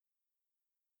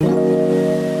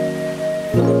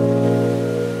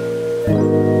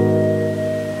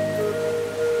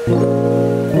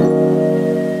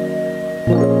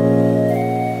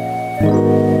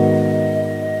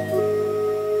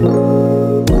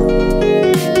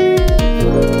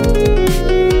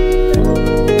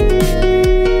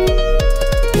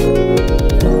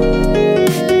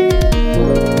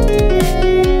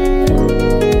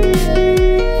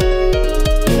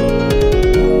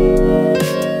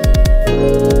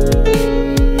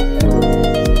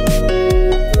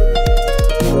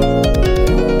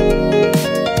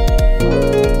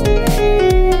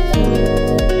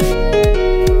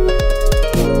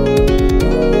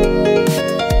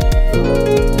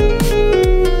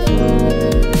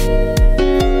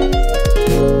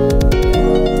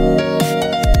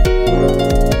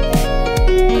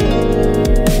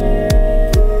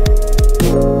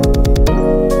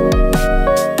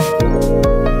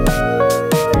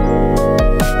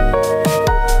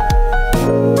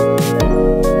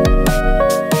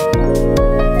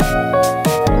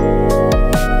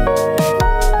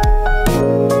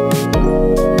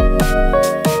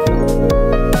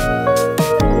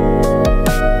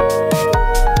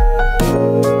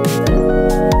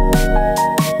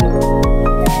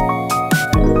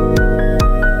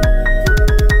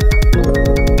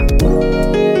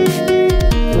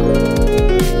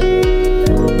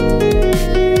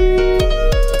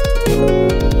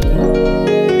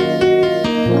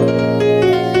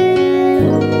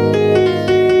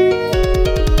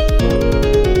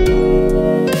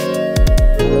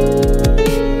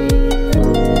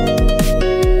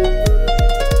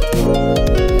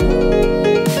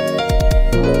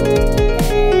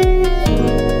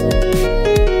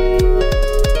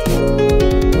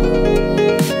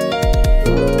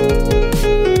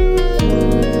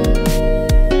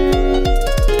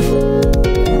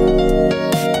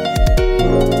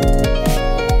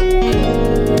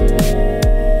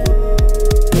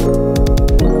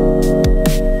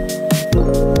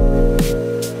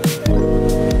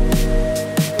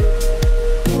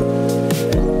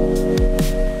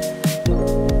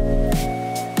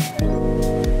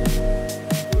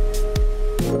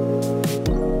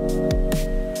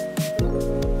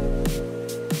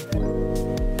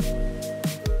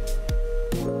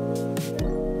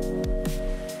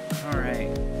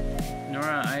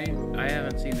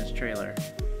seen this trailer.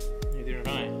 Neither have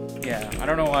I. Yeah, I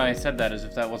don't know why I said that as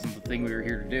if that wasn't the thing we were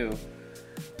here to do.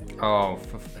 Oh,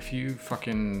 if you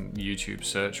fucking YouTube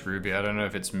search Ruby, I don't know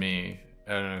if it's me.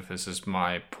 I don't know if this is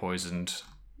my poisoned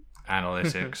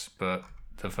analytics, but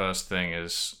the first thing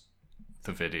is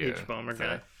the video. H-Bomber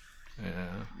guy.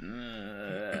 Yeah.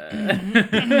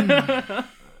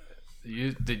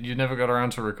 You never got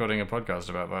around to recording a podcast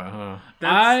about that, huh?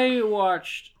 I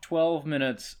watched 12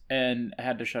 minutes and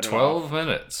had to shut it off. 12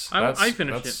 minutes. I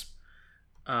finished it.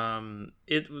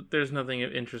 There's nothing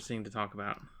interesting to talk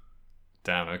about.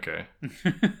 Damn, okay.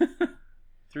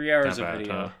 3 hours Not of bad,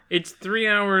 video. huh? It's 3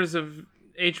 hours of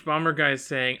H-Bomber guys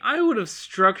saying, I would have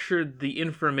structured the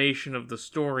information of the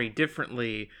story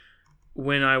differently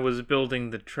when I was building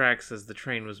the tracks as the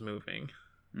train was moving.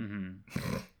 Mm-hmm.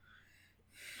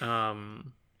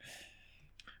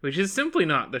 Which is simply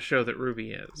not the show that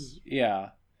Ruby is. Yeah.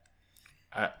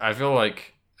 I feel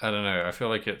like, I don't know, I feel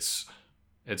like it's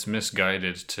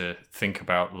misguided to think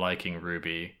about liking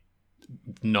Ruby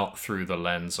not through the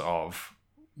lens of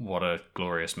what a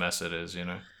glorious mess it is, you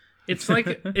know? It's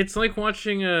like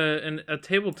watching a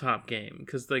tabletop game,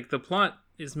 because like the plot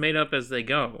is made up as they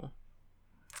go.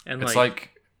 And It's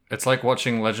like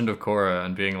watching Legend of Korra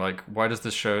and being like, why does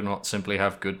this show not simply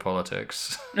have good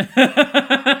politics? No,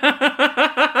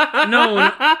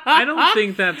 I don't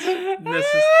think that's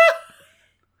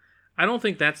I don't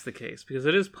think that's the case, because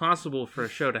it is possible for a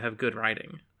show to have good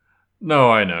writing.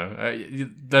 No, I know.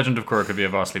 Legend of Korra could be a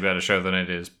vastly better show than it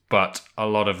is, but a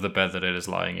lot of the bed that it is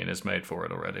lying in is made for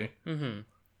it already. Mm-hmm.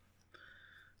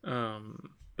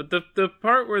 But the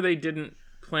part where they didn't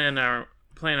plan out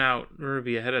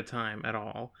Ruby ahead of time at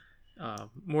all,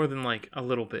 more than like a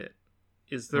little bit,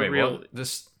 is the real. What?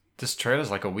 This trailer's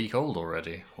like a week old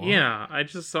already. What? Yeah, I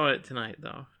just saw it tonight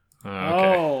though. Okay.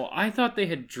 Oh, I thought they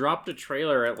had dropped a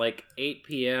trailer at like 8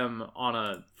 p.m. on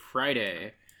a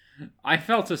Friday. I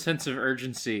felt a sense of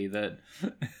urgency that...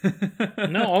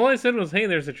 No, all I said was, hey,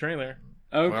 there's a trailer.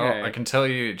 Okay. Well, I can tell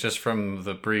you just from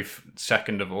the brief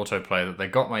second of autoplay that they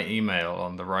got my email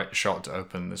on the right shot to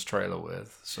open this trailer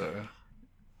with, so...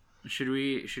 Should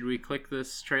we click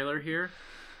this trailer here?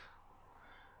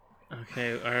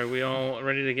 Okay, are we all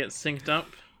ready to get synced up?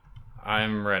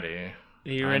 I'm ready.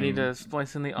 Are you ready to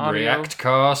splice in the audio?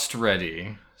 Reactcast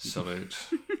ready. Salute.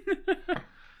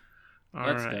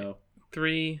 Let's go.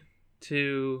 3,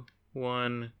 2,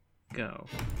 1, go.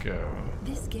 Go.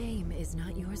 This game is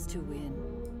not yours to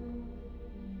win.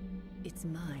 It's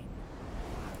mine.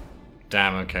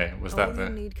 Damn, okay. Was that All you the...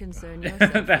 need concern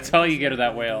yourself That's with all you is get of your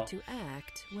that whale. ability to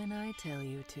act when I tell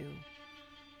you to.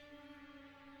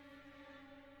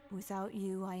 Without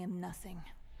you, I am nothing.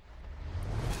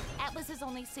 Atlas is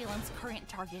only Salem's current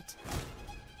target.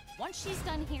 Once she's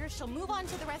done here, she'll move on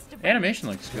to the rest of Animation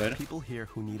looks good. People here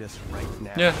who need us right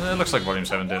now. Yeah, it looks like Volume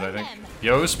 7 did, I think.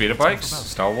 Yo, speeder bikes,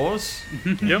 Star Wars.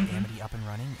 Yep. Amity up and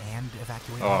running and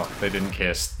evacuating. Oh, they didn't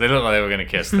kiss. They looked like they were going to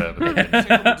kiss there, but they didn't.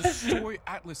 Salem will destroy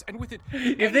Atlas, and with it,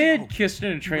 If they had kissed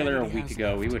in a trailer a week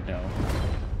ago, we would know.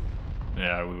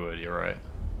 Yeah, we would, you're right.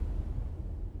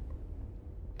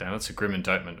 Damn, that's a grim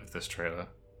indictment of this trailer.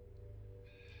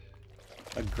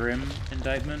 A grim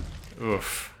indictment?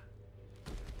 Oof.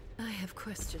 I have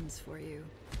questions for you.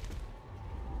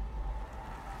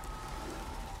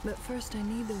 But first I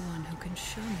need the one who can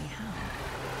show me how.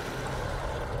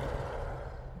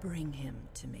 Bring him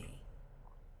to me.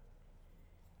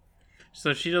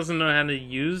 So she doesn't know how to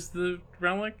use the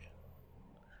relic?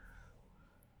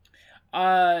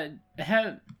 Have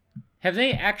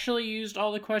they actually used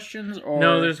all the questions? Or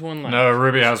No, there's one left. No,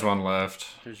 Ruby has one left.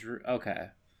 Okay.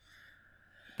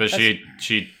 But she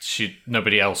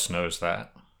nobody else knows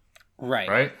that, Right.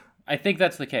 right? I think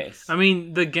that's the case. I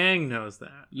mean, the gang knows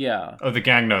that. Yeah. Oh, the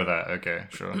gang know that. Okay,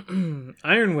 sure.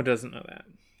 Ironwood doesn't know that.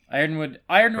 Ironwood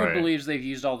Right. believes they've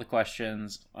used all the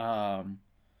questions.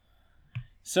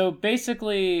 So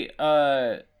basically,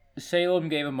 Salem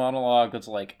gave a monologue that's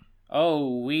like,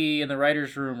 oh, we in the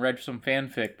writer's room read some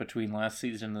fanfic between last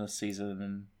season and this season,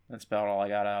 and that's about all I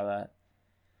got out of that.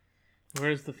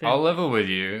 Where's the I'll level with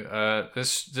you.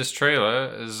 This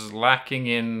trailer is lacking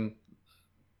in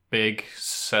big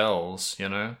cells, you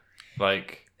know?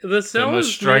 Like, The cell the most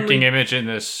is striking mainly- image in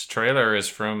this trailer is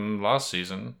from last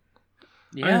season.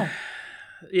 Yeah.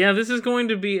 Yeah, this is going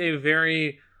to be a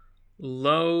very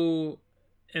low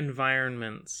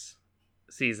environments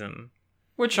season.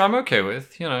 Which I'm okay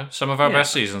with, you know. Some of our Yeah.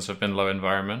 best seasons have been low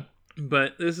environment.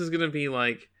 But this is going to be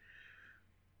like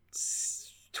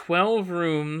 12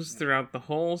 rooms throughout the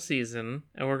whole season,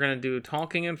 and we're going to do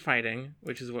talking and fighting,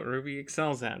 which is what Ruby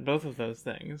excels at, both of those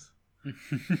things.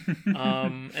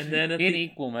 And then in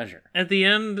equal measure. at the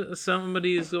end,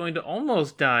 somebody is going to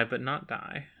almost die, but not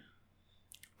die.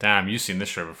 Damn, you've seen this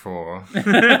show before.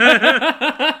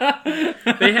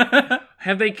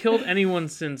 Have they killed anyone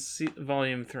since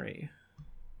Volume 3?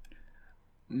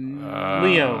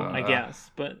 Leo, I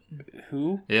guess, but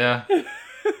Who? Yeah.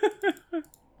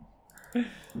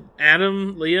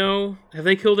 Adam, Leo, have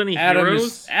they killed any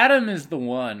heroes? Adam is the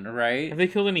one, right? Have they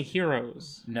killed any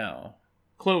heroes? No.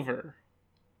 Clover.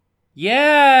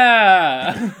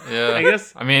 Yeah. Yeah. I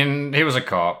guess- I mean, he was a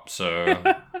cop, so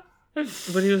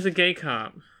But he was a gay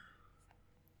cop.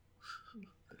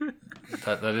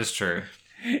 that is true.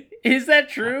 Is that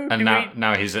true? And Can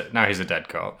now he's a dead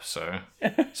cop, so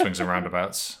swings and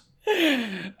roundabouts.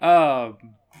 what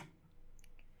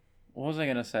was I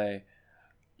gonna say?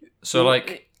 So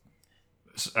like,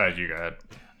 you go ahead.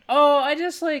 Oh, I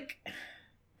just like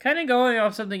kind of going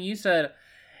off something you said.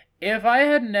 If I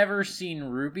had never seen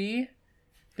Ruby,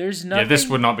 there's nothing. Yeah, this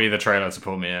would not be the trailer to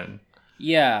pull me in.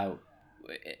 Yeah,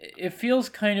 it feels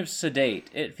kind of sedate.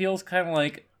 It feels kind of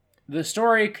like the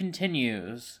story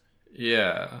continues.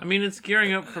 Yeah. I mean, it's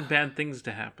gearing up for bad things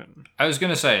to happen. I was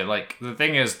gonna say, like, the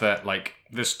thing is that, like,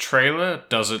 this trailer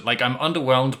doesn't, like, I'm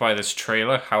underwhelmed by this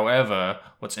trailer. However,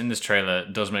 what's in this trailer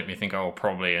does make me think I will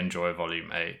probably enjoy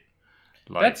Volume 8.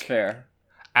 Like, That's fair.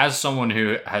 As someone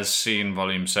who has seen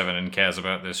Volume 7 and cares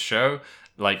about this show,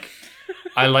 like,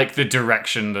 I like the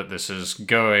direction that this is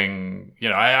going. You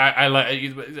know, I like,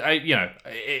 you know,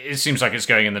 it seems like it's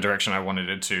going in the direction I wanted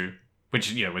it to,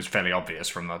 which, you know, was fairly obvious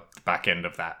from the back end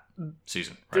of that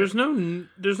season. Right? There's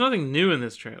nothing new in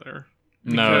this trailer.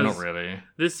 No, not Because really.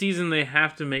 This season they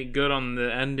have to make good on the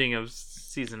ending of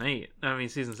season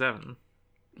 7.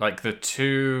 Like the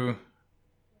two,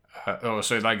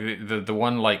 so like the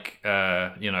one, like,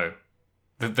 you know,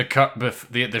 the cut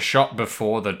the shot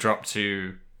before the drop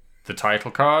to the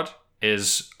title card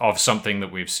is of something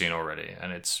that we've seen already,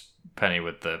 and it's Penny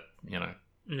with the, you know,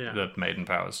 the maiden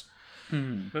powers.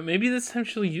 But maybe this time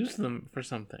she'll use them for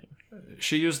something.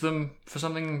 She used them for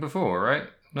something before, right?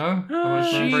 No?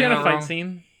 She had a fight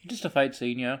scene. Just a fight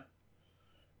scene, yeah.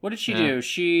 What did she do?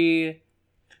 She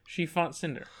fought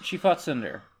Cinder. She fought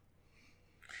Cinder.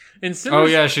 And Cinder's, Oh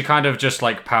yeah, she kind of just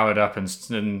like powered up, and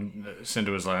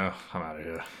Cinder was like, "Oh, I'm out of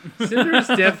here." Cinder's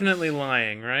definitely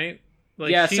lying, right?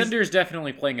 Like, Yeah, Cinder's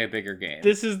definitely playing a bigger game.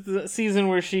 This is the season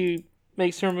where she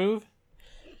makes her move.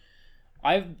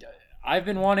 I've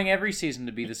been wanting every season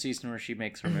to be the season where she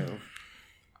makes her move.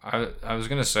 I was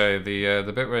gonna say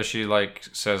the bit where she like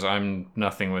says, "I'm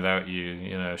nothing without you."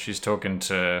 You know, she's talking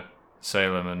to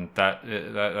Salem, and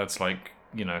that's like,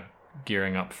 you know,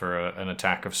 gearing up for an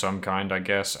attack of some kind, I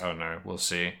guess. I don't know. We'll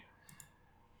see.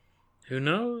 Who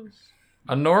knows?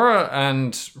 Are Nora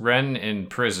and Ren in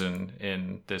prison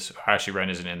in this? Actually, Ren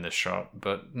isn't in this shot,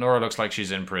 but Nora looks like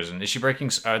she's in prison. Is she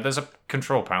breaking? There's a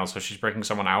control panel, so she's breaking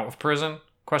someone out of prison?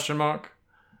 Question mark.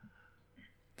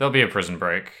 There'll be a prison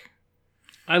break.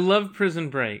 I love Prison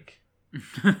Break.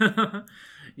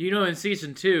 You know, in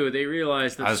season 2, they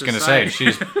realized that I was going to say,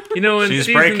 she's she's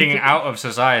breaking out of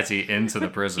society into the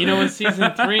prison. You know, in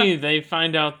season 3, they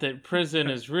find out that prison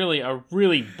is really a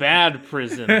really bad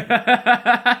prison.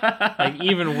 Like,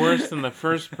 even worse than the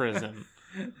first prison.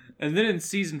 And then in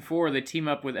season 4, they team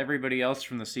up with everybody else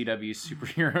from the CW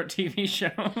superhero TV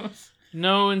shows.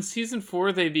 No, in season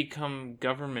 4, they become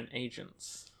government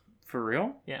agents. For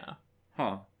real? Yeah.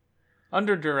 Huh.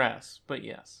 Under duress, but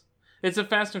yes. It's a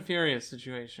Fast and Furious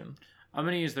situation. I'm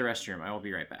going to use the restroom. I will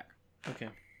be right back. Okay.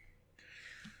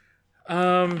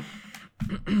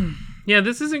 Yeah,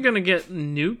 this isn't going to get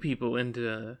new people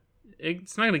into...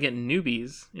 It's not going to get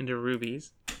newbies into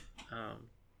Rubies.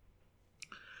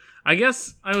 I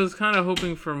guess I was kind of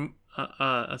hoping for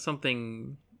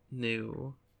something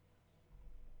new.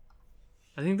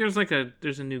 I think there's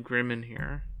a new Grimm in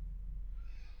here.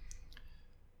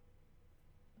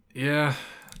 Yeah.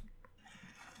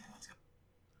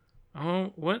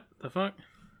 Oh, what the fuck?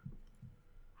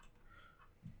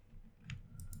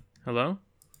 Hello?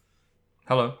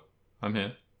 Hello. I'm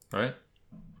here. Right?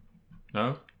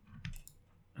 No?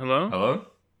 Hello? Hello?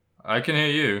 I can hear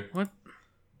you. What?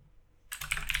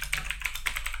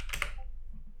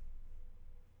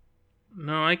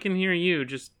 No, I can hear you.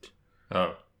 Just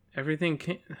Oh. everything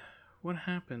can... What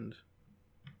happened?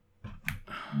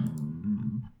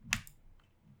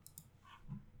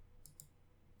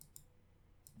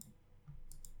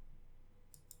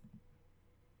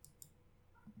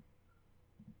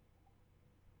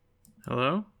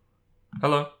 Hello?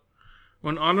 Hello.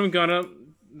 When Autumn got up,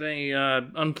 they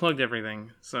unplugged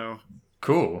everything, so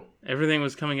Cool. everything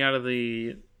was coming out of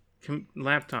the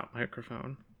laptop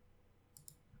microphone.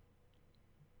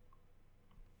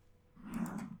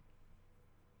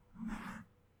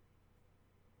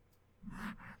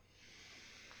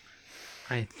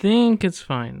 I think it's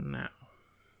fine now.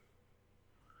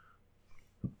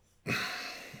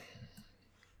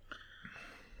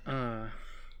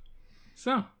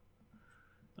 So,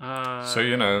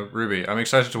 Ruby, I'm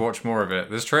excited to watch more of it.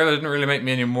 This trailer didn't really make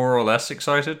me any more or less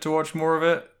excited to watch more of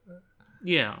it.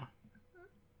 Yeah.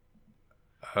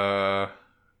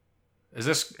 Is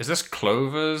this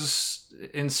Clover's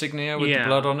insignia with the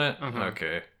blood on it? Uh-huh.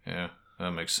 Okay, yeah,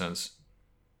 that makes sense.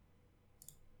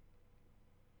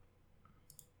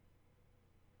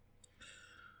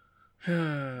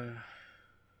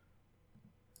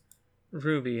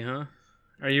 Ruby, huh?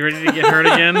 Are you ready to get hurt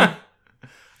again?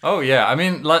 Oh yeah, I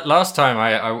mean, last time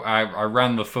I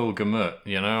ran the full gamut.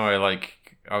 I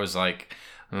was like,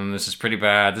 this is pretty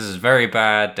bad. This is very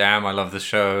bad. Damn, I love this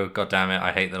show. God damn it,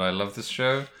 I hate that I love this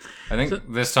show. I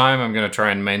think this time I'm gonna try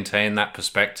and maintain that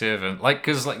perspective and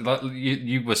because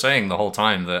you were saying the whole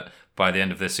time that by the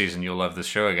end of this season you'll love this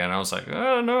show again. I was like, I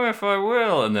don't know if I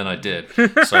will, and then I did.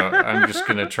 So I'm just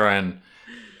gonna try and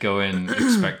go in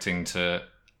expecting to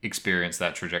experience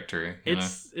that trajectory.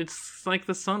 It's like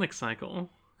the Sonic cycle.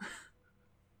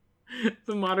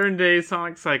 The modern day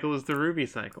Sonic cycle is the Ruby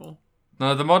cycle.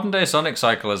 No, the modern day Sonic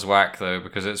cycle is whack though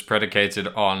because it's predicated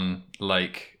on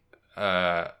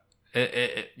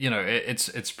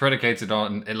it's predicated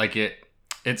on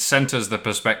it centers the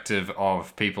perspective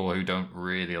of people who don't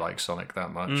really like Sonic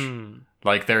that much.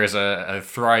 Like there is a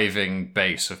thriving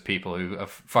base of people who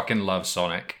fucking love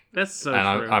Sonic. That's so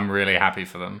and true. I'm really happy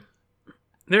for them.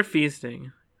 They're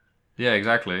feasting. Yeah,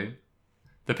 exactly.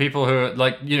 The people who are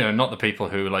not the people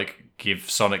who give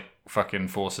Sonic fucking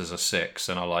Forces a 6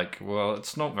 and are like, well,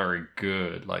 it's not very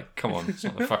good. Like, come on, it's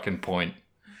not the fucking point.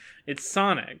 It's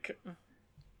Sonic.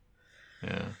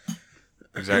 Yeah,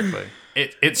 exactly.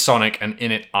 It's Sonic, and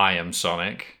in it, I am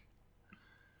Sonic.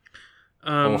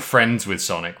 Or friends with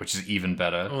Sonic, which is even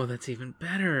better. Oh, that's even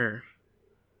better.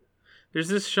 There's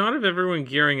this shot of everyone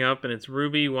gearing up, and it's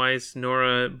Ruby, Weiss,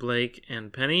 Nora, Blake,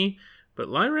 and Penny. But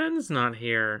Lyren's not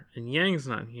here, and Yang's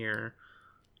not here.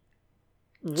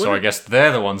 I guess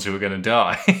they're the ones who are going to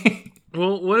die.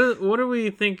 Well, what are we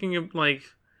thinking of?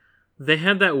 They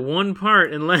had that one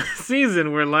part in last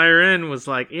season where Lyren was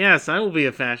like, "Yes, I will be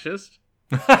a fascist."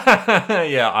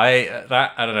 Yeah, I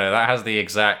don't know. That has the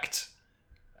exact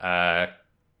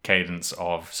cadence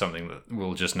of something that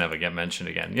will just never get mentioned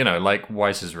again. Like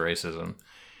Weiss's racism.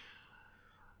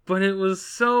 But it was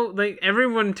so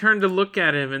everyone turned to look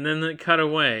at him, and then it cut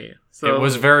away. So it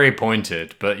was very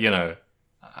pointed, but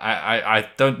I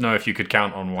don't know if you could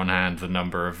count on one hand the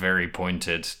number of very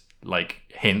pointed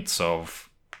hints of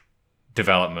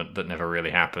development that never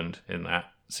really happened in that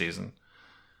season.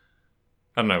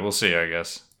 I don't know. We'll see, I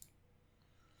guess.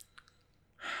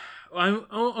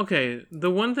 Okay.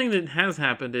 The one thing that has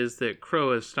happened is that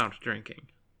Crow has stopped drinking.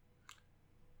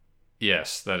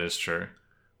 Yes, that is true.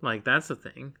 That's a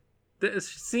thing.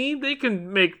 See, they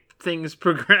can make things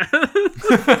progress.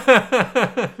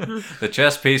 The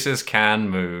chess pieces can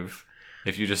move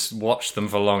if you just watch them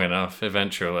for long enough,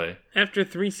 eventually. After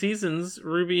 3 seasons,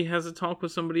 Ruby has a talk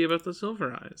with somebody about the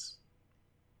Silver Eyes.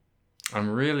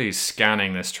 I'm really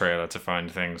scanning this trailer to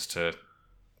find things to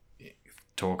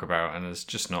talk about, and there's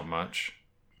just not much.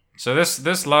 So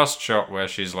this last shot where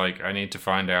she's like, I need to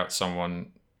find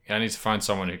someone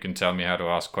who can tell me how to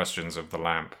ask questions of the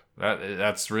lamp.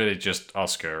 That's really just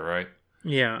Oscar, right?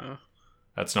 Yeah.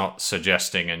 That's not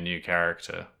suggesting a new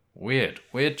character. Weird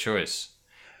choice.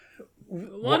 A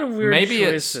lot of weird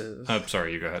choices. Oh,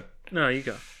 sorry, you go ahead. No, you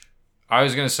go. I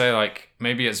was going to say,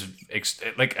 maybe it's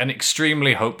an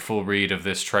extremely hopeful read of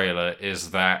this trailer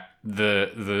is that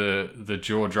the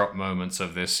jaw drop moments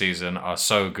of this season are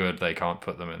so good they can't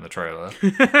put them in the trailer.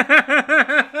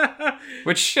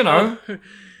 Which,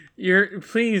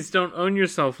 Please don't own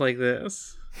yourself like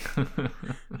this.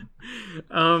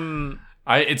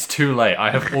 It's too late.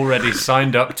 I have already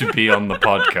signed up to be on the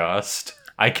podcast.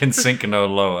 I can sink no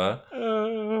lower.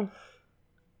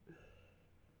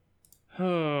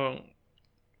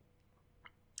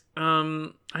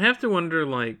 I have to wonder,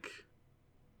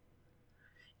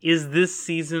 is this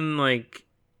season,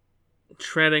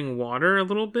 treading water a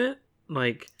little bit?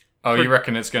 You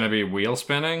reckon it's going to be wheel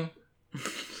spinning?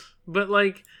 But,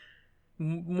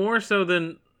 more so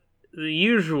than the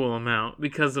usual amount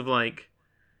because of,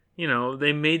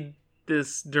 they made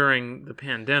this during the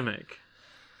pandemic.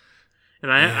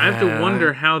 And I have to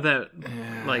wonder how that,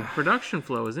 production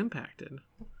flow is impacted.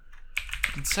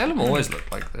 Did Salem always look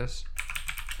like this?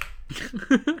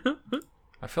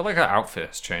 I feel like her outfit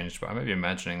has changed, but I may be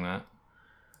imagining that.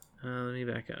 Let me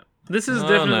back up. This is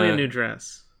definitely a new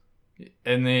dress.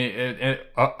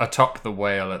 Atop the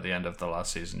whale at the end of the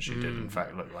last season, she did in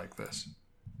fact look like this.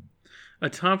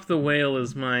 Atop the Whale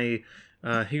is my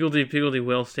Higgledy Piggledy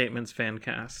Whale Statements fan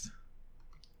cast.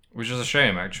 Which is a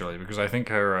shame, actually, because I think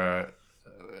her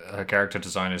character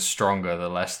design is stronger the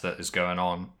less that is going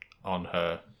on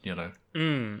her, you know.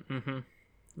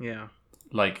 Yeah.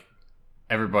 Like,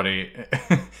 everybody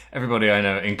I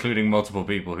know, including multiple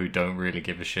people who don't really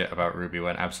give a shit about Ruby,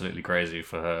 went absolutely crazy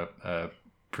for her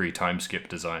pre-time skip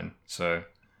design, so...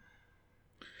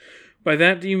 By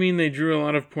that, do you mean they drew a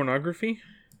lot of pornography?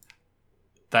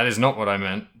 That is not what I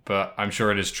meant, but I'm sure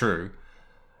it is true.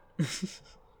 I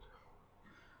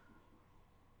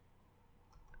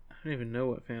don't even know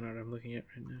what fan art I'm looking at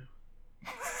right now.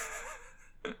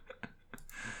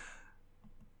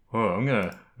 Whoa, I'm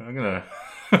gonna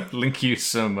link you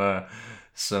some.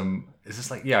 Is this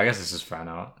like? Yeah, I guess this is fan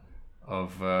art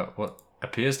of what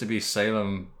appears to be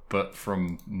Salem, but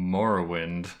from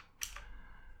Morrowind.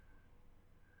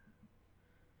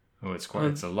 Oh,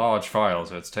 it's a large file,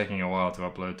 so it's taking a while to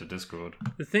upload to Discord.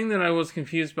 The thing that I was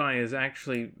confused by is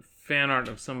actually fan art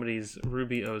of somebody's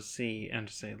Ruby OC and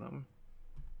Salem,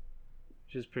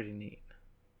 which is pretty neat.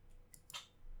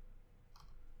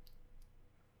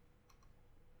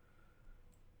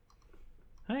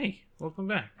 Hey, welcome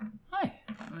back. Hi.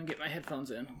 I'm gonna get my headphones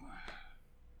in.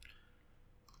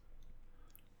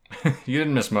 You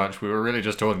didn't miss much. We were really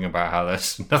just talking about how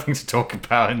there's nothing to talk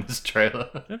about in this trailer.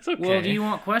 That's okay. Well, do you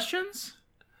want questions?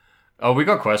 Oh, we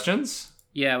got questions?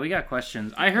 Yeah, we got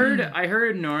questions. I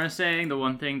heard Nora saying the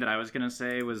one thing that I was gonna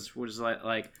say was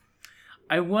like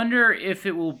I wonder if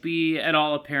it will be at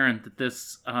all apparent that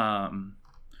this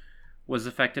was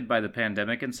affected by the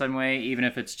pandemic in some way, even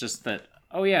if it's just that,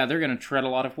 oh yeah, they're gonna tread a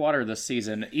lot of water this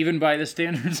season, even by the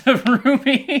standards of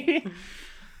Ruby.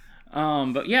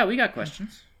 But yeah, we got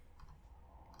questions.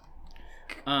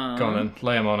 Go on then,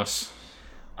 lay them on us.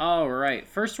 All right,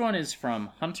 first one is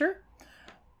from Hunter.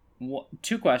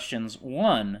 Two questions.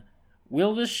 One,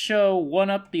 will this show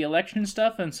one-up the election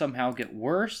stuff and somehow get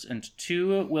worse? And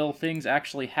two, will things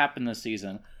actually happen this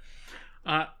season?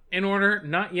 In order,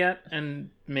 not yet, and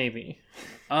maybe.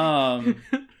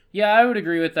 Yeah, I would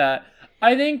agree with that.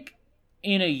 I think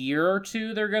in a year or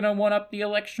two they're gonna one-up the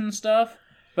election stuff,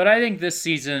 but I think this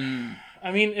season... I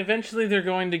mean, eventually they're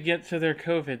going to get to their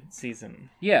COVID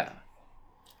season. Yeah.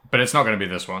 But it's not going to be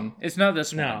this one. It's not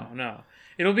this one. No.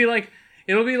 It'll be like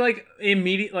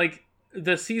immediate, like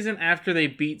the season after they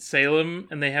beat Salem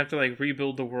and they have to like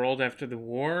rebuild the world after the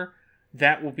war.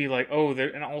 That will be like, oh,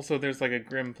 and also there's like a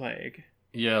grim plague.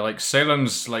 Yeah, like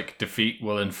Salem's like defeat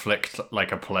will inflict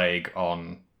like a plague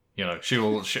on, you know, she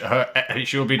will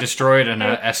be destroyed and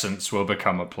her essence will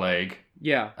become a plague.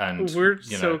 Yeah, and we're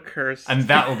so cursed. And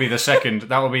that will be the second.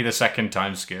 That will be the second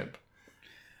time skip.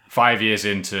 5 years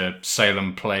into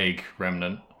Salem Plague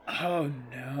Remnant. Oh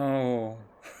no,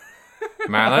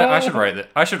 man! I should write that.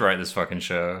 I should write this fucking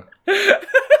show.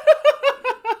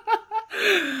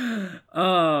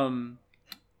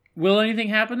 Will anything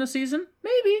happen this season?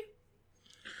 Maybe.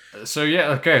 So yeah,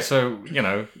 okay. So you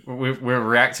know, we're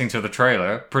reacting to the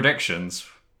trailer. Predictions.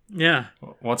 Yeah.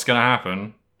 What's gonna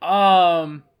happen?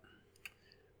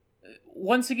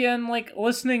 Once again, like,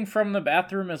 listening from the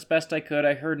bathroom as best I could,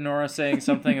 I heard Nora saying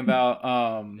something about,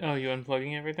 Oh, you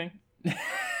unplugging everything?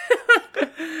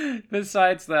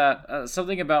 Besides that,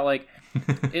 something about, like,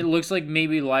 it looks like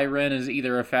maybe Lyren is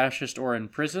either a fascist or in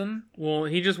prison. Well,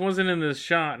 he just wasn't in this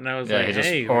shot, and I was like,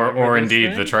 hey... Or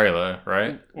indeed the trailer,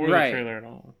 right? Or the trailer at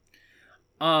all.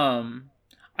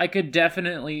 I could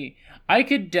definitely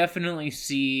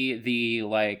see the,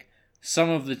 like,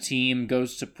 some of the team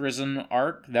goes to prison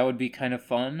arc. That would be kind of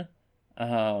fun.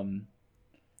 Do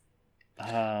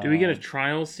we get a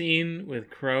trial scene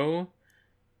with Crow?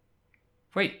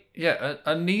 Wait, yeah,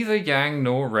 are neither Yang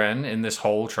nor Ren in this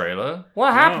whole trailer?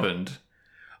 What happened?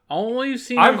 All you've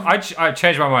seen... I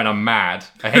changed my mind. I'm mad.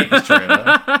 I hate this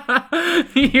trailer.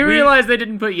 You realize they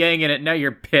didn't put Yang in it. Now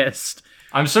you're pissed.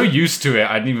 I'm so used to it,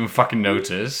 I didn't even fucking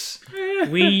notice.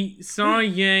 We saw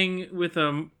Yang with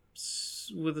a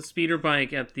speeder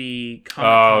bike at the Comic-Con.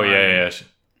 Oh, yeah.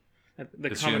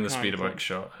 Is she in the speeder bike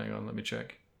shot? Hang on, let me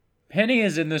check. Penny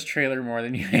is in this trailer more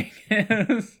than Yang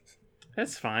is.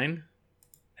 That's fine.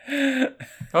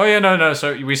 Oh, yeah, no.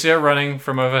 So we see her running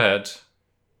from overhead.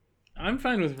 I'm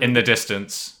fine with... In the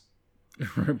distance.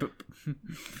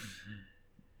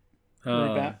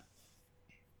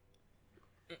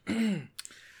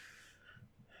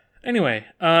 Anyway,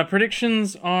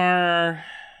 predictions are...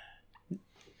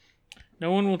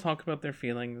 No one will talk about their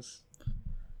feelings.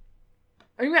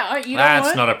 I mean, you know that's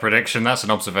what? not a prediction, that's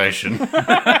an observation.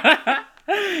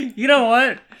 You know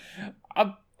what?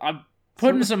 I'm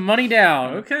putting some money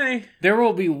down. Okay. There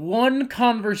will be one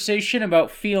conversation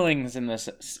about feelings in this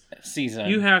season.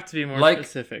 You have to be more Like-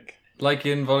 specific. Like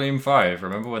in Volume 5,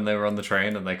 remember when they were on the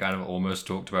train and they kind of almost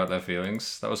talked about their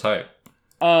feelings? That was hype.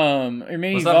 or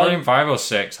maybe Was that Volume 5 or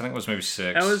 6? I think it was maybe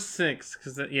 6. That was 6,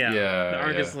 because Yeah, the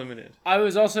arc yeah. is limited. I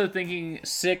was also thinking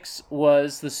 6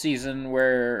 was the season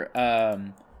where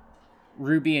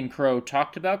Ruby and Crow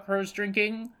talked about Crow's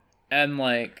drinking, and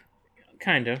like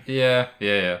Kind of. Yeah.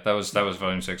 That was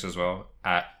Volume 6 as well,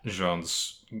 at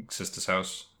Jean's sister's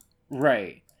house.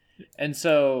 right, and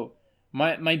so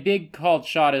my big called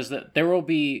shot is that there will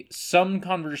be some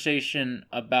conversation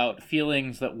about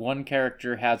feelings that one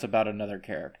character has about another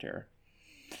character,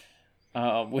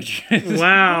 which is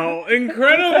Wow,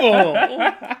 incredible!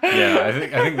 Yeah, I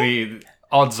think the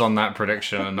odds on that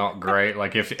prediction are not great.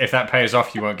 Like, if that pays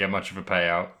off, you won't get much of a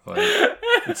payout. Like,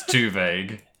 it's too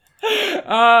vague.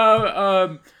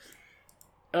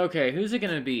 Okay, who's it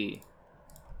gonna be?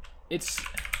 It's,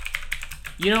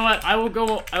 you know what? I will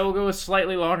go with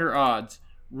slightly longer odds.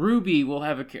 Ruby will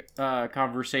have a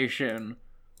conversation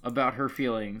about her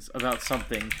feelings about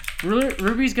something.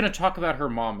 Ruby's gonna talk about her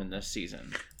mom in this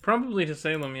season. Probably to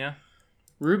Salem, yeah.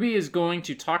 Ruby is going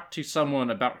to talk to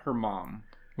someone about her mom.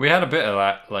 We had a bit of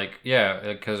that, like,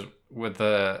 yeah, because with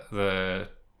the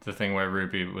thing where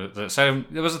Ruby was Salem,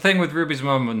 there was a thing with Ruby's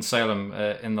mum and Salem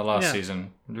in the last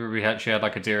season. She had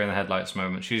like a deer in the headlights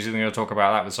moment. She's either going to talk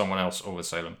about that with someone else or with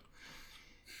Salem.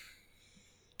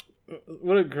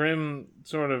 What a grim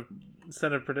sort of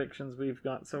set of predictions we've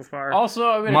got so far. Also,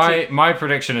 I'm gonna My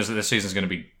prediction is that this season's going to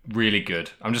be really good.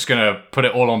 I'm just going to put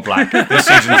it all on black. This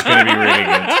season's going to be really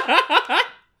good.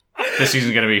 This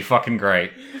season's going to be fucking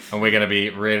great, and we're going to be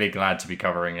really glad to be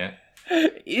covering it.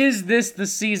 Is this the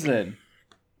season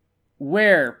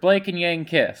where Blake and Yang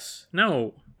kiss?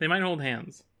 No, they might hold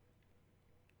hands.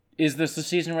 Is this the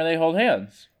season where they hold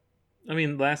hands? I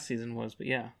mean, last season was, but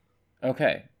yeah.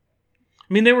 Okay.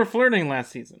 I mean, they were flirting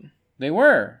last season. They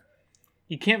were.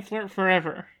 You can't flirt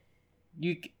forever.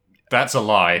 That's a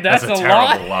lie. That's That's a a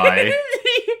terrible lie.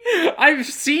 I've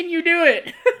seen you do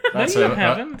it. That's No, you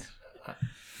haven't.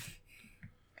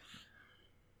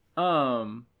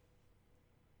 I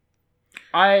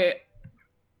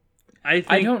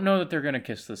don't know that they're gonna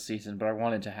kiss this season, but I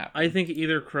want it to happen. I think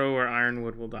either Crow or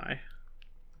Ironwood will die.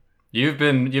 You've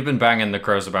been banging the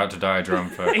Crow's about to die drum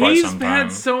for quite He's some time.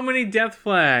 had so many death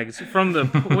flags from the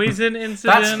poison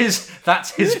incident.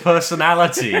 That's his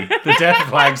personality. The death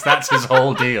flags, that's his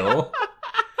whole deal.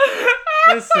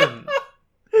 Listen,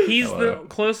 he's Hello. the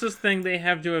closest thing they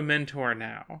have to a mentor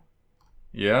now.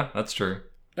 Yeah, that's true.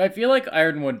 I feel like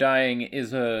Ironwood dying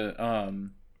is a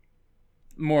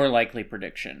more likely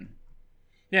prediction.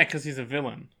 Yeah, because he's a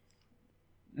villain.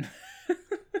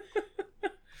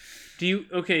 Do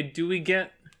we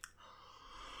get...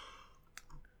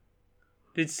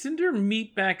 Did Cinder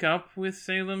meet back up with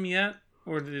Salem yet?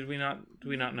 Or do we not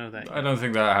know that yet? I don't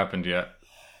think that happened yet.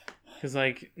 Because,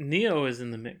 like, Neo is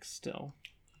in the mix still.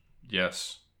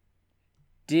 Yes.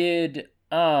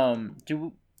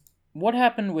 What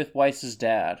happened with Weiss's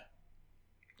dad?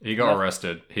 He got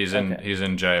arrested. He's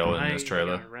in jail in this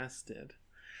trailer. Got arrested.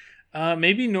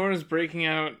 Maybe Nora's breaking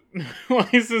out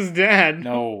Weiss's dad.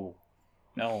 No.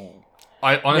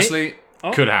 I honestly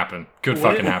could happen. Could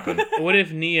fucking happen. What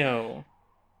if Neo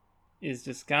is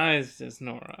disguised as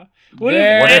Nora? What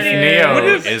if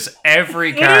Neo is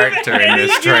every character in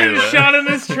this trailer? Shot in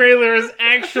this trailer is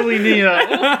actually Neo.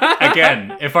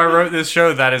 Again, if I wrote this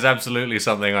show, that is absolutely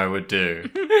something I would do.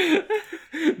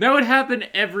 That would happen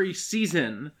every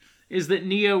season, is that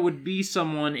Neo would be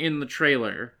someone in the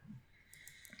trailer.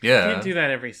 Yeah. You can't do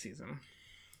that every season.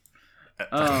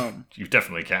 You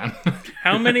definitely can.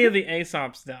 How many of the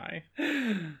Aesops die?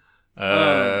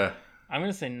 I'm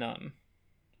gonna say none.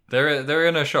 They're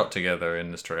in a shot together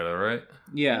in this trailer, right?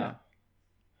 Yeah.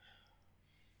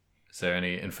 Is there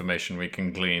any information we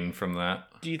can glean from that?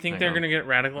 Do you think Hang they're on. gonna get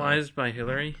radicalized by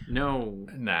Hillary? No.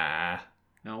 Nah.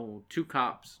 No. 2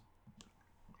 cops.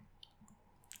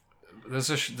 There's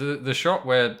the shot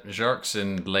where Jacques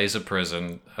in laser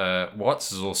prison.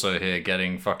 Watts is also here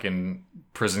getting fucking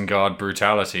prison guard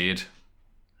brutality'd.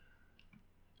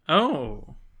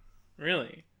 Oh,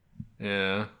 really?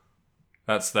 Yeah,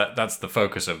 that's the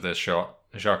focus of this shot.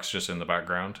 Jacques just in the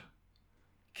background.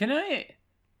 Can I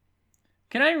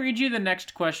read you the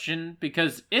next question?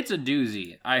 Because it's a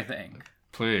doozy, I think.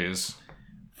 Please.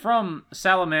 From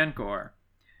Salamancor.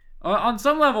 On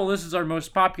some level, this is our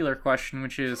most popular question,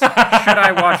 which is, should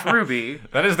I watch Ruby?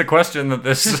 That is the question that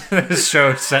this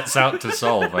show sets out to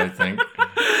solve, I think.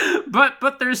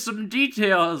 But there's some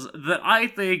details that I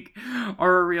think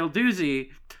are a real doozy.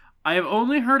 I have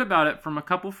only heard about it from a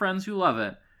couple friends who love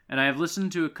it, and I have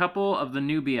listened to a couple of the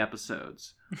newbie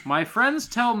episodes. My friends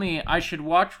tell me I should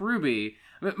watch Ruby.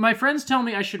 My friends tell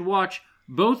me I should watch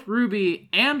both Ruby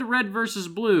and Red vs.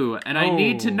 Blue, and I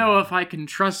need to know if I can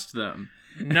trust them.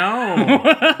 No.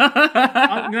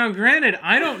 Now, granted,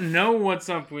 I don't know what's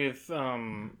up with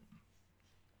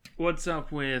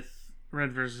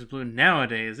Red versus Blue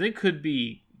nowadays. It could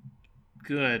be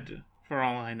good for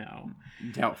all I know.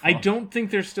 Doubtful. I don't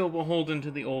think they're still beholden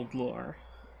to the old lore.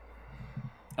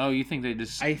 Oh, you think they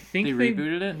just? I think they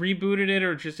rebooted it. Rebooted it,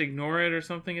 or just ignore it, or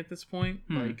something at this point.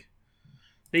 Like,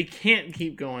 they can't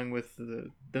keep going with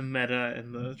the meta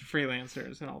and the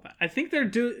freelancers and all that. I think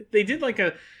they did like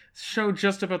a show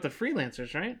just about the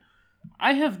freelancers, right?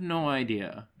 I have no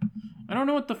idea. I don't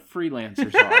know what the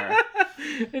freelancers are.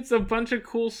 It's a bunch of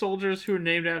cool soldiers who are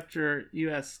named after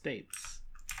U.S. states.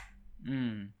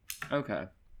 Okay.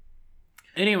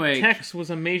 Anyway, Tex was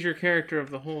a major character of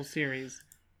the whole series.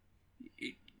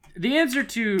 The answer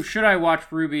to should I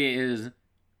watch Ruby is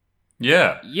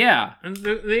Yeah. yeah. And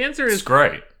the answer is It's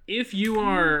great. if you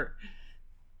are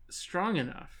strong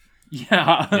enough.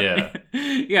 Yeah. Yeah.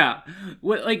 Yeah.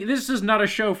 What, like, this is not a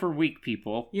show for weak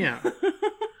people. Yeah.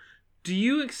 Do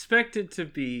you expect it to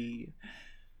be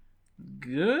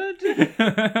good?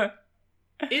 It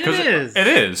is. It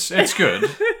is. It's good.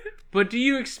 But do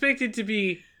you expect it to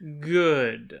be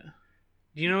good?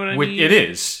 Do you know what I mean? It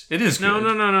is. It is good.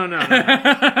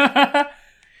 No.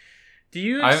 Do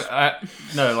you?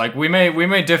 No, like we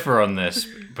may differ on this,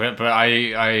 but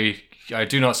I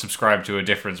do not subscribe to a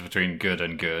difference between good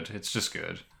and good. It's just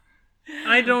good.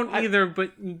 I don't either,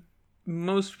 but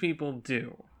most people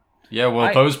do. Yeah,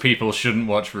 well, those people shouldn't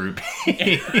watch Ruby.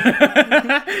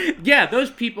 Yeah,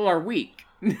 those people are weak.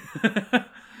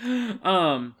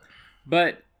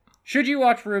 But should you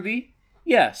watch Ruby?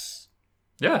 Yes.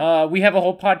 Yeah. We have a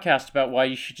whole podcast about why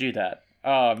you should do that.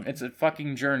 It's a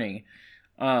fucking journey.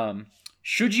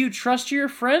 Should you trust your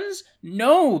friends?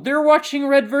 No, they're watching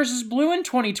Red vs. Blue in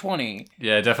 2020.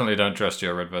 Yeah, definitely don't trust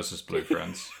your Red versus Blue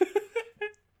friends.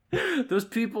 Those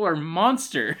people are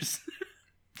monsters.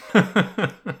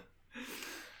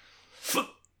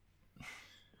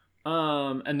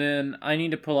 And then I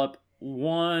need to pull up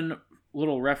one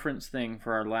little reference thing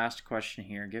for our last question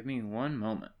here. Give me one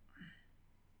moment.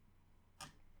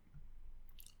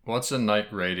 What's a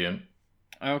Night Radiant?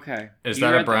 Okay. Is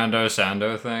that a Brando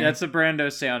Sando thing? That's a Brando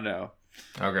Sando.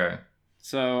 Okay.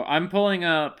 So I'm pulling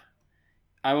up.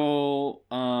 I will.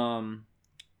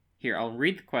 Here, I'll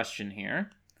read the question here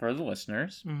for the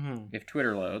listeners. If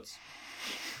Twitter loads.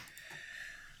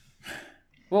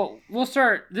 Well, we'll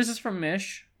start. This is from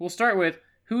Mish. We'll start with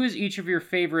who is each of your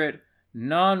favorite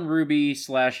non-Ruby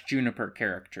 / Juniper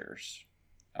characters?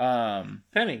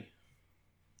 Penny.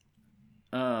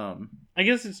 I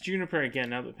guess it's Juniper again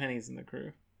now that Penny's in the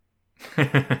crew. Yeah,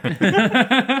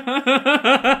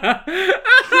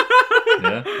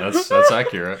 that's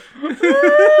accurate.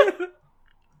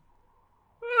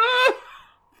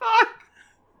 Fuck.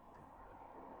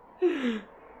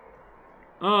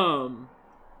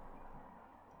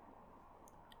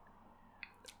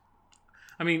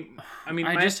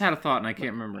 I just had a thought and I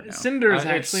can't remember now. Cinder is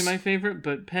actually my favorite,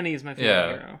 but Penny is my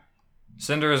favorite hero.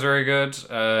 Cinder is very good.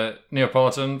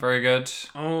 Neapolitan, very good.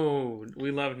 Oh,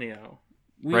 we love Neo.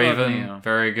 Raven,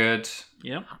 very good.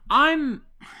 Yep. I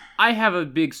have a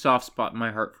big soft spot in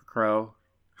my heart for Crow.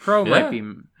 Crow might be.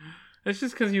 That's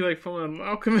just because you like Fullmetal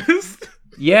Alchemist.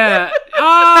 Yeah.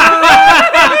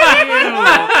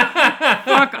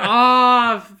 Fuck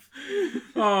off.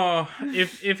 Oh,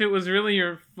 if it was really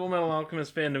your Fullmetal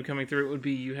Alchemist fandom coming through, it would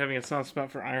be you having a soft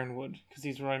spot for Ironwood because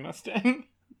he's Roy Mustang.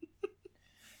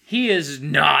 He is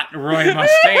not Roy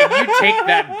Mustang. You take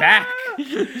that back.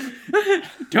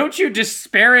 Don't you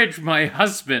disparage my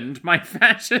husband, my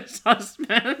fascist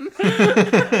husband.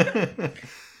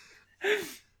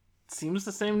 Seems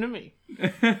the same to me.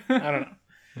 I don't know.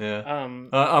 Yeah.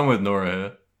 I'm with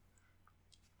Nora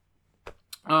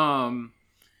here.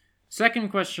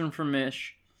 Second question from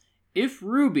Mish. If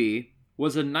Ruby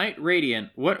was a Knight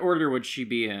Radiant, what order would she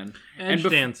be in? Edge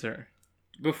Dancer.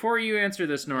 Before you answer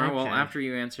this, Nora, well, after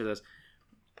you answer this,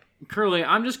 Curly,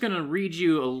 I'm just going to read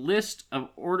you a list of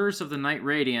orders of the Knight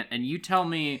Radiant, and you tell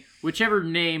me whichever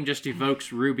name just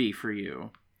evokes Ruby for you.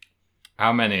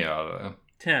 How many are there?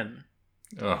 10.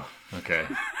 Oh, okay.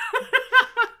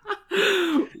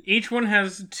 Each one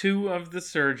has 2 of the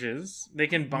surges. They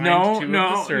can bind 2 of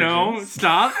the surges. No,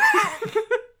 stop.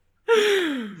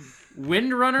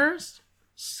 Windrunners,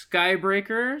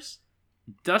 Skybreakers,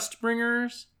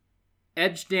 Dustbringers,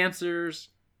 Edge Dancers,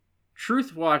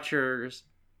 Truth Watchers,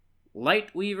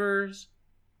 Light Weavers,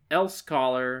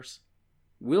 Elf-Scholars,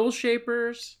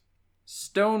 Will-Shapers,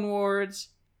 Stone-Wards,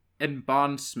 and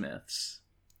Bondsmiths.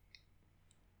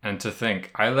 And to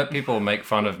think, I let people make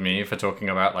fun of me for talking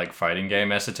about like fighting game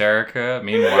esoterica.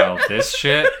 Meanwhile, this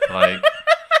shit, like,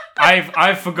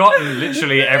 I've forgotten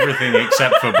literally everything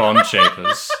except for Bond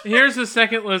Shapers. Here's the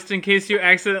second list in case you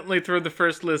accidentally throw the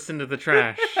first list into the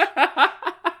trash.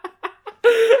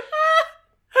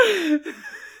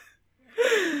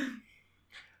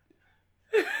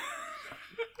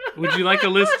 Would you like a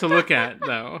list to look at,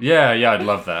 though? Yeah, I'd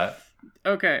love that.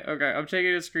 Okay. I'm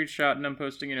taking a screenshot and I'm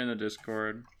posting it in the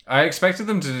Discord. I expected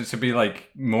them to be like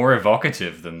more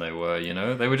evocative than they were. You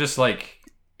know, they were just like.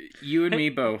 You and me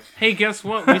both. Hey, guess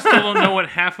what? We still don't know what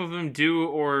half of them do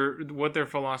or what their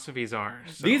philosophies are.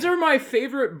 So. These are my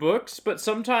favorite books, but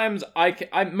sometimes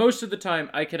most of the time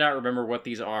I cannot remember what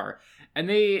these are. And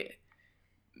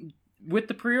with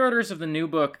the pre-orders of the new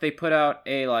book, they put out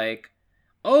a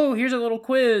here's a little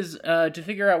quiz to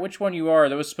figure out which one you are.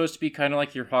 That was supposed to be kind of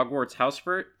like your Hogwarts house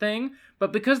thing,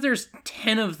 but because there's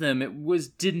 10 of them,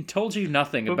 told you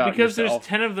nothing but about because yourself. There's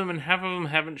 10 of them and half of them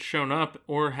haven't shown up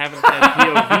or haven't had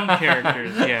POV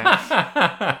characters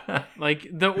yet. Like,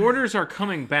 the orders are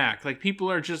coming back. Like,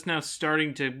 people are just now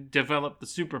starting to develop the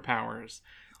superpowers.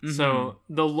 Mm-hmm. So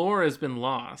the lore has been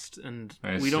lost, and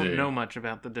we don't know much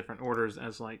about the different orders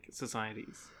as like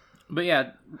societies. But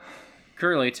yeah,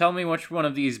 Curly, tell me which one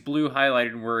of these blue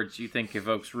highlighted words you think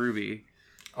evokes Ruby.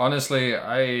 Honestly,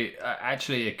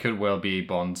 actually it could well be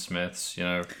Bondsmiths. You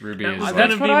know, Ruby is.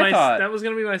 That's what I thought. That was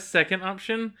gonna be my second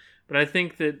option, but I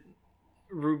think that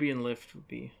Ruby and Lift would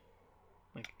be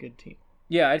like a good team.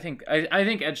 Yeah, I think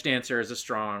Edge Dancer is a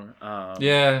strong.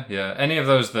 Yeah. Any of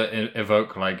those that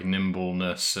evoke like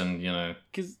nimbleness and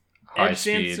because high Edge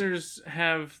speed. Dancers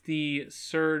have the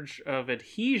surge of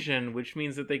adhesion, which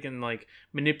means that they can like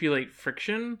manipulate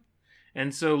friction,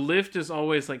 and so Lift is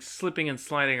always like slipping and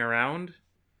sliding around.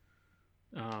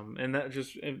 And that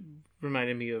just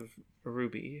reminded me of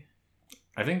Ruby.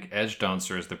 I think Edge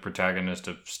Dancer is the protagonist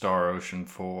of Star Ocean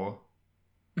 4.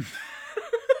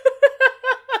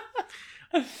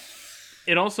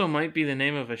 It also might be the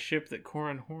name of a ship that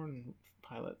Corran Horn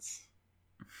pilots.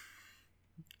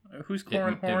 Who's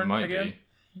Corran Horn It might again? be.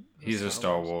 He's a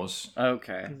Star Wars.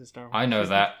 Okay. He's a Star Wars. I know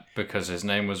that because his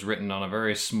name was written on a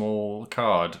very small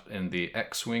card in the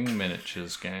X-Wing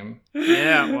miniatures game.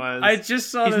 Yeah, it was. I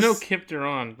just saw He's this. no Kip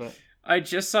Duran, but I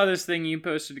just saw this thing you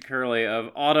posted, Curly,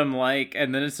 of Autumn Like,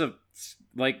 and then it's a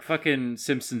fucking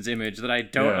Simpsons image that I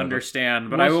don't understand,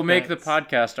 but I will make the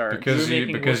podcast art. Because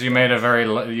you made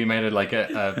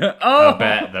a Oh! a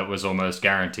bet that was almost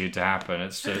guaranteed to happen.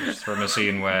 It's from a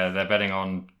scene where they're betting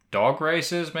on dog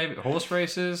races, maybe horse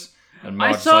races, and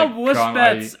Marge's I saw like,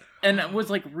 Wussbets and I was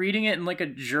like reading it in like a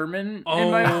German. oh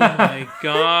in my my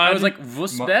god! I was like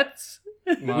Wussbets.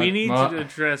 we need to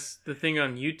address the thing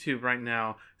on YouTube right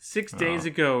now. 6 days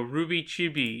ago, Ruby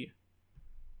Chibi.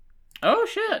 Oh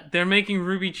shit! They're making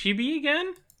Ruby Chibi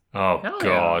again? Oh Hell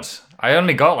god. I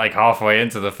only got like halfway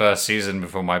into the first season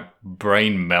before my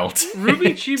brain melted.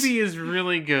 Ruby Chibi is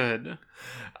really good.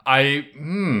 I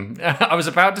was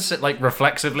about to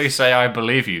reflexively say I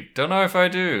believe you. Don't know if I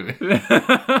do.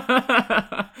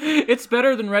 It's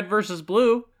better than Red versus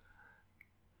Blue.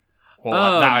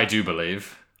 Well, that I do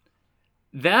believe.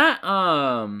 That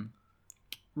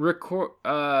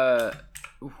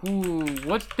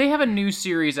they have a new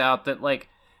series out that like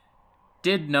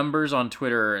did numbers on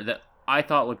Twitter that I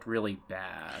thought looked really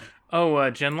bad. Oh,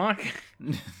 Genlock?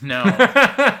 No.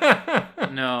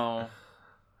 No.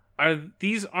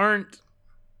 These aren't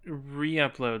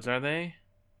re-uploads, are they?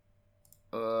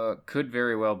 Could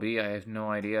very well be. I have no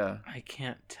idea. I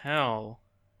can't tell.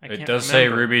 It does say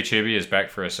Ruby Chibi is back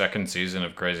for a second season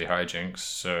of Crazy Hijinks,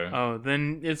 so... Oh,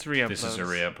 then it's re-uploads. This is a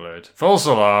re-upload. False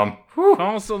alarm! Whew.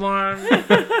 False alarm!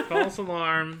 False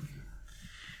alarm.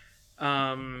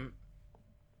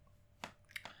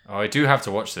 Oh, I do have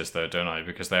to watch this, though, don't I?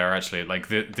 Because they are actually,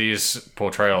 these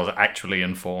portrayals actually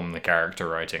inform the character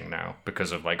writing now,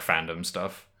 because of, fandom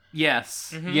stuff.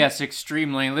 Yes. Mm-hmm. Yes,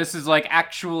 extremely. This is,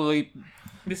 actually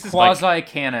this is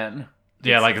quasi-canon.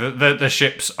 Yeah, the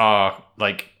ships are,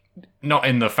 not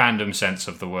in the fandom sense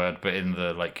of the word, but in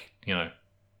the,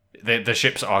 the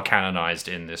ships are canonized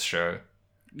in this show.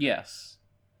 Yes.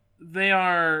 They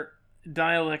are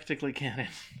dialectically canon.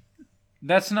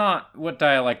 That's not what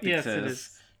dialectics Yes, is. it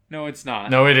is. No, it's not.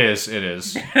 No, it is. It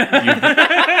is. See, that's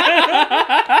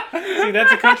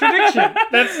a contradiction.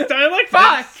 That's dialectics.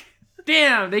 Fuck!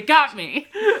 Damn, they got me.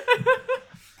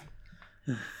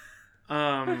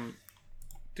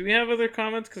 Do we have other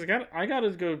comments? Because I got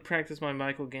to go practice my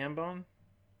Michael Gambon.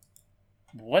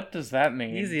 What does that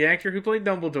mean? He's the actor who played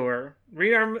Dumbledore.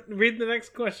 Read the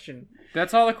next question.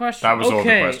 That's all the questions. That was all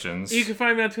the questions. You can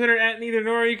find me on Twitter at Neither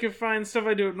Nor. You can find stuff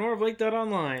I do at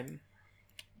norablake.online.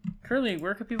 Curly,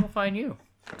 where can people find you?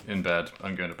 In bed.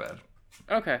 I'm going to bed.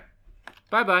 Okay.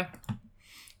 Bye-bye.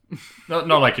 Not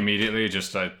like immediately,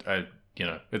 just I you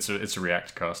know, it's a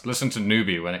React cast. Listen to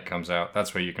Newbie when it comes out.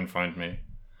 That's where you can find me.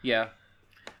 Yeah.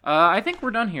 I think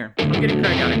we're done here. I'm getting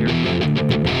Craig out of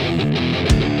here.